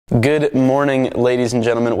Good morning, ladies and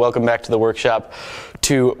gentlemen. Welcome back to the workshop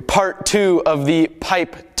to part 2 of the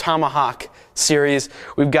pipe tomahawk series.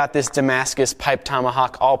 We've got this Damascus pipe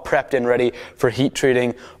tomahawk all prepped and ready for heat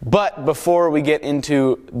treating. But before we get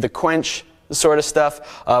into the quench sort of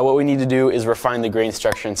stuff, what we need to do is refine the grain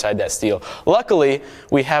structure inside that steel. Luckily,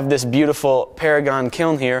 we have this beautiful Paragon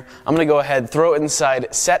kiln here. I'm going to go ahead, throw it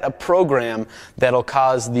inside, set a program that'll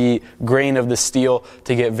cause the grain of the steel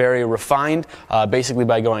to get very refined, basically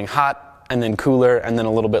by going hot, and then cooler, and then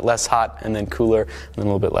a little bit less hot, and then cooler, and then a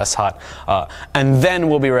little bit less hot. And then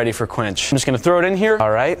we'll be ready for quench. I'm just gonna throw it in here.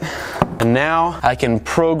 All right, and now I can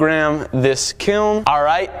program this kiln. All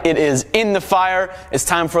right, it is in the fire. It's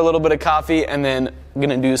time for a little bit of coffee, and then I'm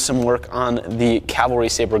gonna do some work on the cavalry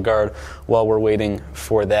saber guard while we're waiting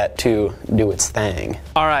for that to do its thing.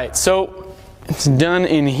 All right, so it's done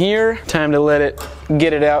in here. Time to let it,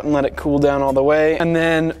 get it out and let it cool down all the way. And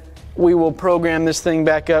then we will program this thing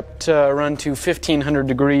back up to run to 1500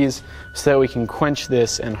 degrees so that we can quench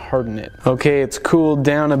this and harden it. Okay, it's cooled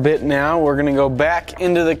down a bit now. We're gonna go back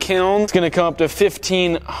into the kiln. It's gonna come up to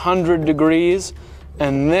 1500 degrees,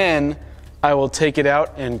 and then I will take it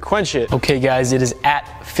out and quench it. Okay guys, it is at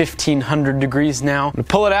 1500 degrees now. I'm gonna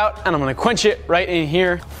pull it out and I'm gonna quench it right in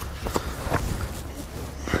here.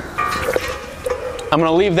 I'm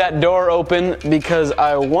gonna leave that door open because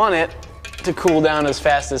I want it to cool down as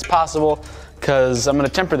fast as possible, because I'm going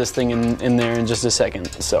to temper this thing in there in just a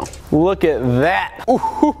second. So look at that. Ooh,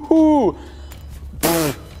 hoo, hoo.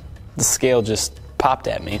 The scale just popped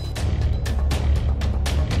at me.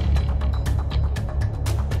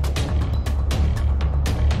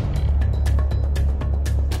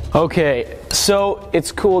 Okay, so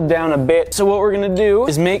it's cooled down a bit. So what we're going to do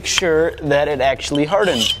is make sure that it actually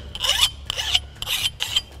hardened.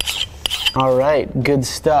 All right, good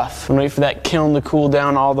stuff. I'm gonna wait for that kiln to cool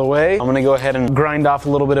down all the way. I'm gonna go ahead and grind off a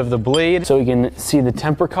little bit of the blade so we can see the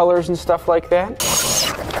temper colors and stuff like that.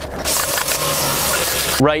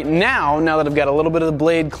 Right now that I've got a little bit of the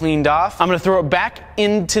blade cleaned off, I'm gonna throw it back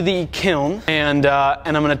into the kiln and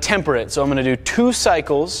I'm gonna temper it. So I'm gonna do 2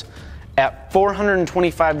 cycles at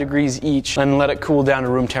 425 degrees each and let it cool down to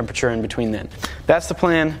room temperature in between then. That's the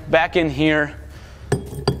plan. Back in here,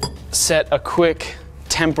 set a quick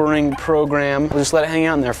tempering program. We'll just let it hang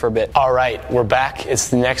out in there for a bit. All right, we're back. It's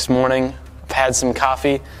the next morning. I've had some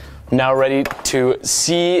coffee. I'm now ready to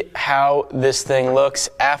see how this thing looks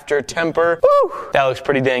after temper. Woo! That looks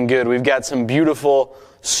pretty dang good. We've got some beautiful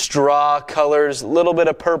straw colors, a little bit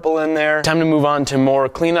of purple in there. Time to move on to more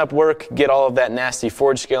cleanup work, get all of that nasty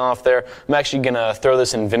forge scale off there. I'm actually gonna throw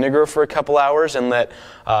this in vinegar for a couple hours and let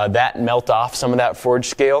that melt off some of that forge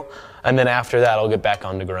scale. And then after that, I'll get back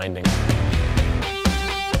on to grinding.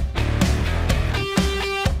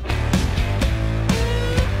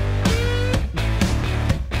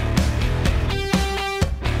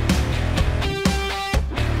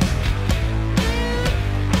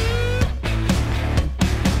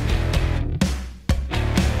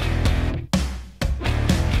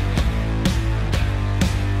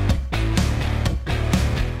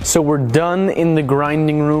 So we're done in the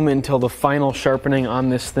grinding room until the final sharpening on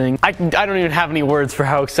this thing. I don't even have any words for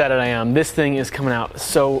how excited I am. This thing is coming out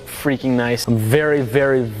so freaking nice. I'm very,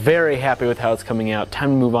 very, very happy with how it's coming out. Time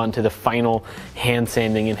to move on to the final hand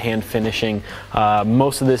sanding and hand finishing.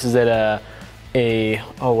 Most of this is at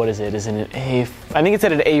what is it? Isn't it I think it's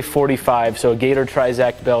at an A45, so a Gator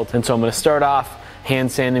Trizact belt. And so I'm gonna start off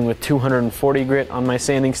hand sanding with 240 grit on my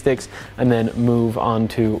sanding sticks and then move on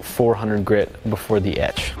to 400 grit before the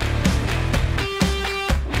etch.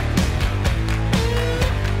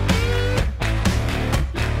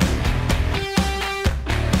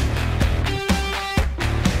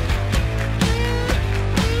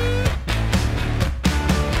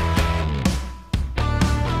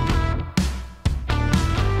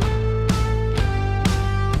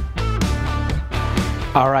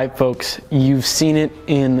 All right, folks, you've seen it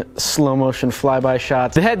in slow motion flyby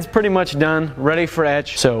shots. The head's pretty much done, ready for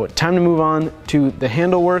etch. So time to move on to the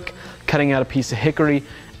handle work, cutting out a piece of hickory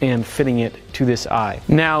and fitting it to this eye.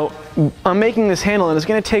 Now, I'm making this handle and it's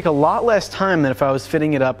gonna take a lot less time than if I was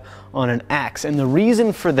fitting it up on an axe. And the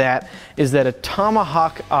reason for that is that a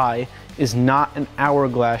tomahawk eye is not an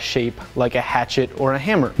hourglass shape like a hatchet or a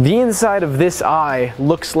hammer. The inside of this eye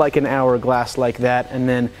looks like an hourglass like that, and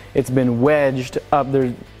then it's been wedged up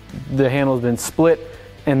there. The handle's been split,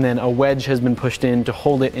 and then a wedge has been pushed in to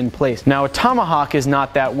hold it in place. Now a tomahawk is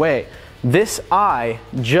not that way. This eye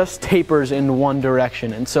just tapers in one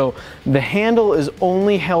direction, and so the handle is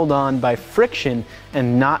only held on by friction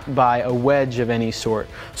and not by a wedge of any sort.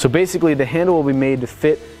 So basically the handle will be made to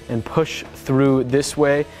fit and push through this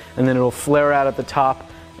way, and then it'll flare out at the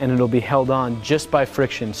top and it'll be held on just by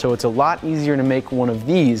friction. So it's a lot easier to make one of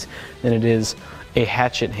these than it is a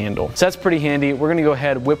hatchet handle. So that's pretty handy. We're gonna go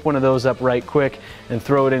ahead, whip one of those up right quick and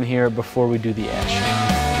throw it in here before we do the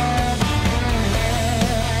etch.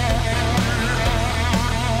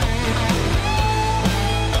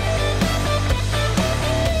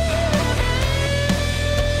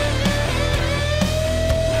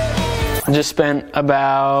 I just spent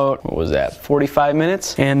about, what was that, 45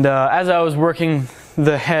 minutes? And as I was working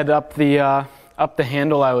the head up the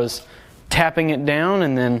handle, I was tapping it down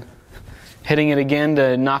and then hitting it again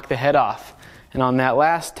to knock the head off. And on that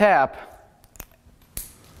last tap,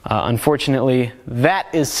 unfortunately, that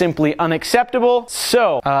is simply unacceptable.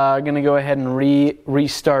 So I'm gonna go ahead and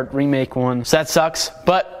remake one. So that sucks,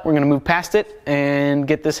 but we're gonna move past it and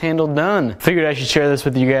get this handle done. Figured I should share this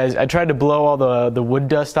with you guys. I tried to blow all the wood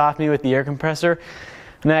dust off me with the air compressor,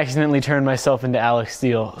 and I accidentally turned myself into Alec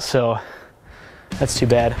Steele. So that's too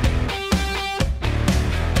bad.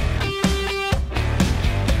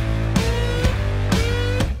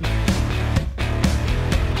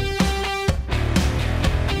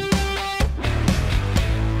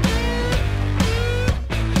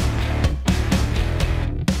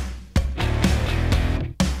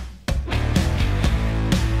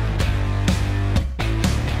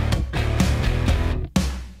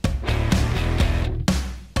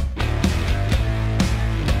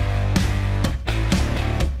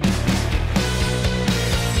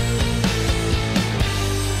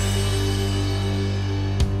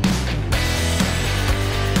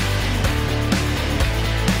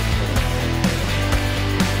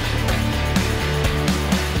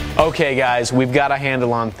 Okay guys, we've got a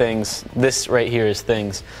handle on things. This right here is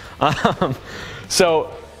things.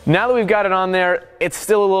 So now that we've got it on there, it's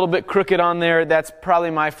still a little bit crooked on there. That's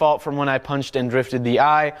probably my fault from when I punched and drifted the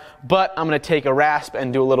eye, but I'm gonna take a rasp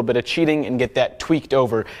and do a little bit of cheating and get that tweaked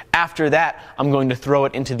over. After that, I'm going to throw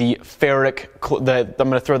it into the I'm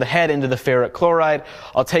gonna throw the head into the ferric chloride.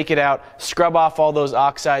 I'll take it out, scrub off all those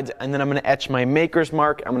oxides, and then I'm gonna etch my maker's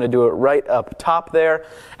mark. I'm gonna do it right up top there,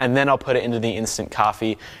 and then I'll put it into the instant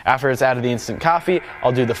coffee. After it's out of the instant coffee,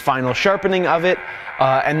 I'll do the final sharpening of it,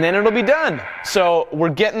 and then it'll be done. So we're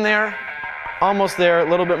getting there. Almost there, a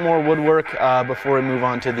little bit more woodwork before we move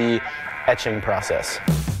on to the etching process.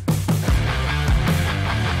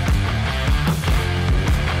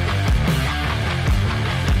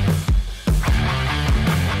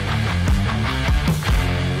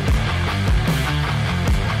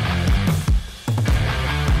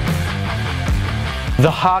 The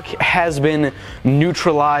hawk has been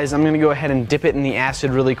neutralized. I'm gonna go ahead and dip it in the acid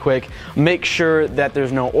really quick. Make sure that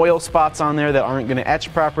there's no oil spots on there that aren't gonna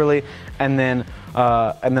etch properly, and then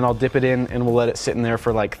I'll dip it in and we'll let it sit in there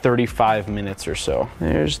for like 35 minutes or so.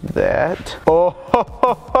 There's that. Oh, ho,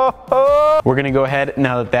 ho, ho, ho. We're gonna go ahead,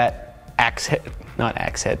 now that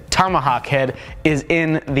tomahawk head is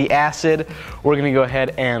in the acid, we're gonna go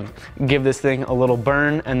ahead and give this thing a little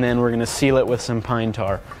burn, and then we're gonna seal it with some pine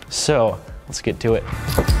tar. So, let's get to it.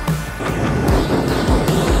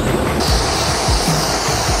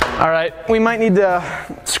 All right, we might need to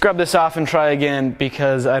scrub this off and try again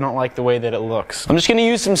because I don't like the way that it looks. I'm just gonna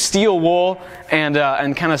use some steel wool and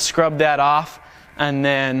kind of scrub that off and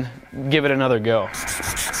then give it another go.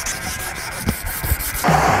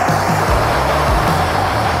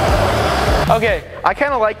 Okay, I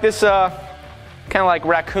kind of like this kind of like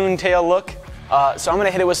raccoon tail look. So I'm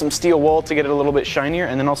gonna hit it with some steel wool to get it a little bit shinier,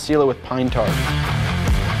 and then I'll seal it with pine tar.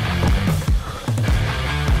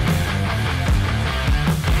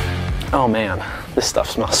 Oh man, this stuff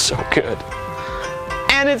smells so good.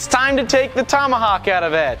 And it's time to take the tomahawk out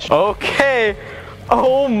of etch. Okay,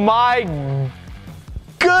 oh my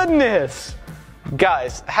goodness.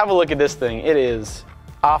 Guys, have a look at this thing. It is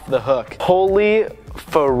off the hook. Holy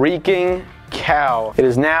freaking cow. It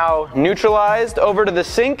is now neutralized over to the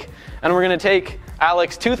sink, and we're gonna take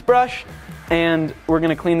Alec's toothbrush and we're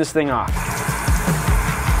gonna clean this thing off.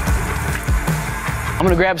 I'm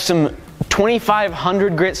gonna grab some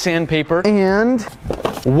 2500 grit sandpaper and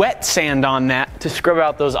wet sand on that to scrub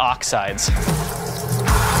out those oxides.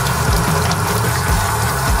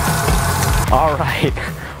 All right,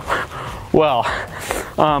 well,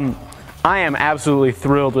 I am absolutely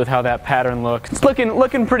thrilled with how that pattern looks. It's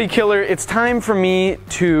looking pretty killer. It's time for me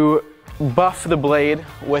to buff the blade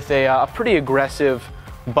with a pretty aggressive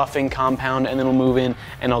buffing compound, and then we'll move in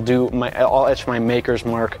and I'll etch my maker's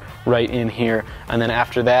mark right in here, and then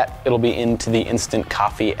after that it'll be into the instant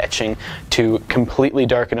coffee etching to completely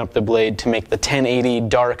darken up the blade to make the 1080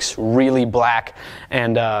 darks really black,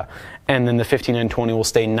 and then the 15 and 20 will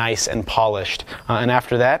stay nice and polished, and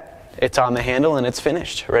after that it's on the handle and it's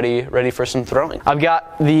finished, ready for some throwing. I've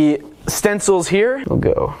got the stencils here. We'll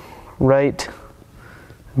go right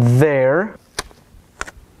there.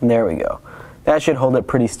 There we go. That should hold it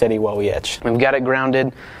pretty steady while we etch. We've got it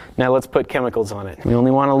grounded. Now let's put chemicals on it. We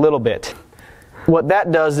only want a little bit. What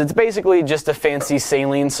that does, it's basically just a fancy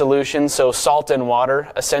saline solution, so salt and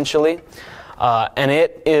water essentially. And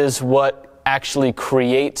it is what actually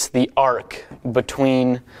creates the arc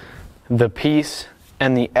between the piece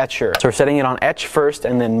and the etcher. So we're setting it on etch first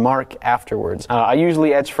and then mark afterwards. I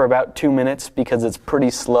usually etch for about 2 minutes because it's pretty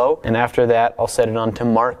slow, and after that I'll set it on to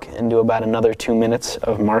mark and do about another 2 minutes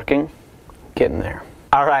of marking. Getting there.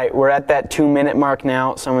 All right, we're at that 2-minute mark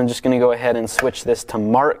now, so I'm just gonna go ahead and switch this to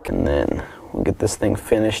mark, and then we'll get this thing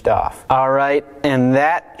finished off. All right, and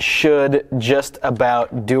that should just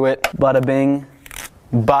about do it. Bada bing,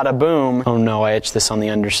 bada boom. Oh no, I etched this on the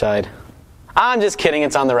underside. I'm just kidding,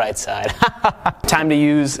 it's on the right side. Time to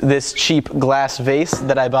use this cheap glass vase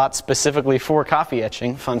that I bought specifically for coffee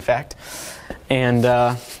etching, fun fact. And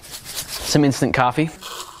some instant coffee.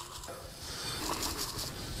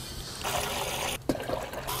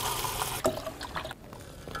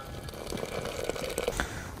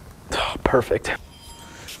 Perfect.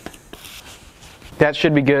 That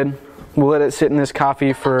should be good. We'll let it sit in this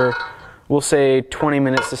coffee for, we'll say 20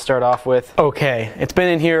 minutes to start off with. Okay, it's been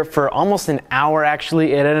in here for almost an hour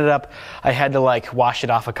actually. It ended up, I had to like wash it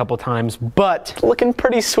off a couple times, but looking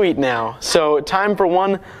pretty sweet now. So time for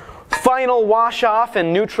one final wash off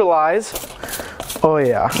and neutralize. Oh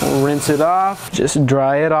yeah, rinse it off, just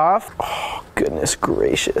dry it off. Oh, goodness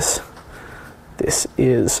gracious. This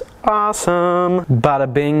is awesome.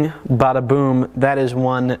 Bada bing, bada boom. That is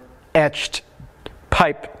one etched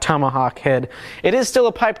pipe tomahawk head. It is still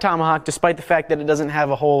a pipe tomahawk despite the fact that it doesn't have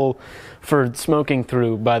a hole for smoking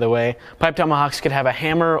through, by the way. Pipe tomahawks could have a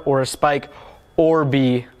hammer or a spike or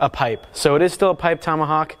be a pipe. So it is still a pipe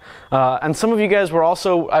tomahawk. And some of you guys were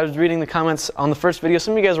also, I was reading the comments on the first video,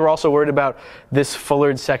 some of you guys were also worried about this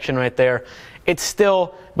fullered section right there. It's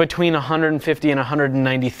still between 150 and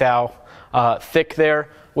 190 thou. Thick there,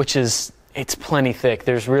 which is, it's plenty thick.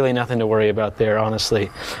 There's really nothing to worry about there, honestly.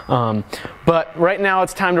 But right now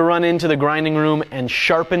it's time to run into the grinding room and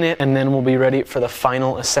sharpen it, and then we'll be ready for the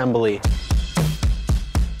final assembly.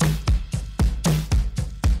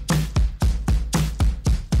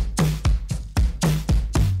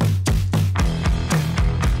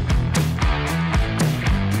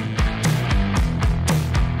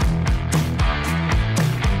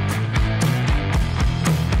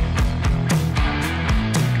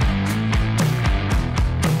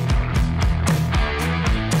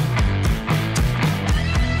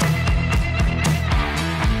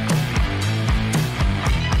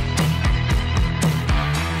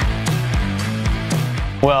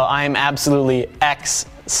 Well, I am absolutely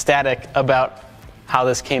ecstatic about how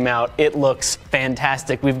this came out. It looks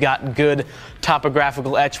fantastic. We've got good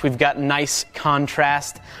topographical etch. We've got nice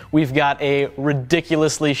contrast. We've got a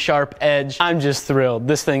ridiculously sharp edge. I'm just thrilled.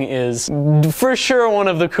 This thing is for sure one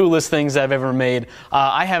of the coolest things I've ever made.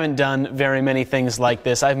 I haven't done very many things like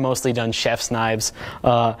this. I've mostly done chef's knives.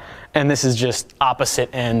 And this is just opposite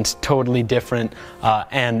end, totally different.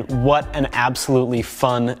 And what an absolutely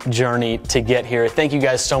fun journey to get here. Thank you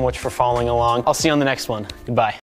guys so much for following along. I'll see you on the next one. Goodbye.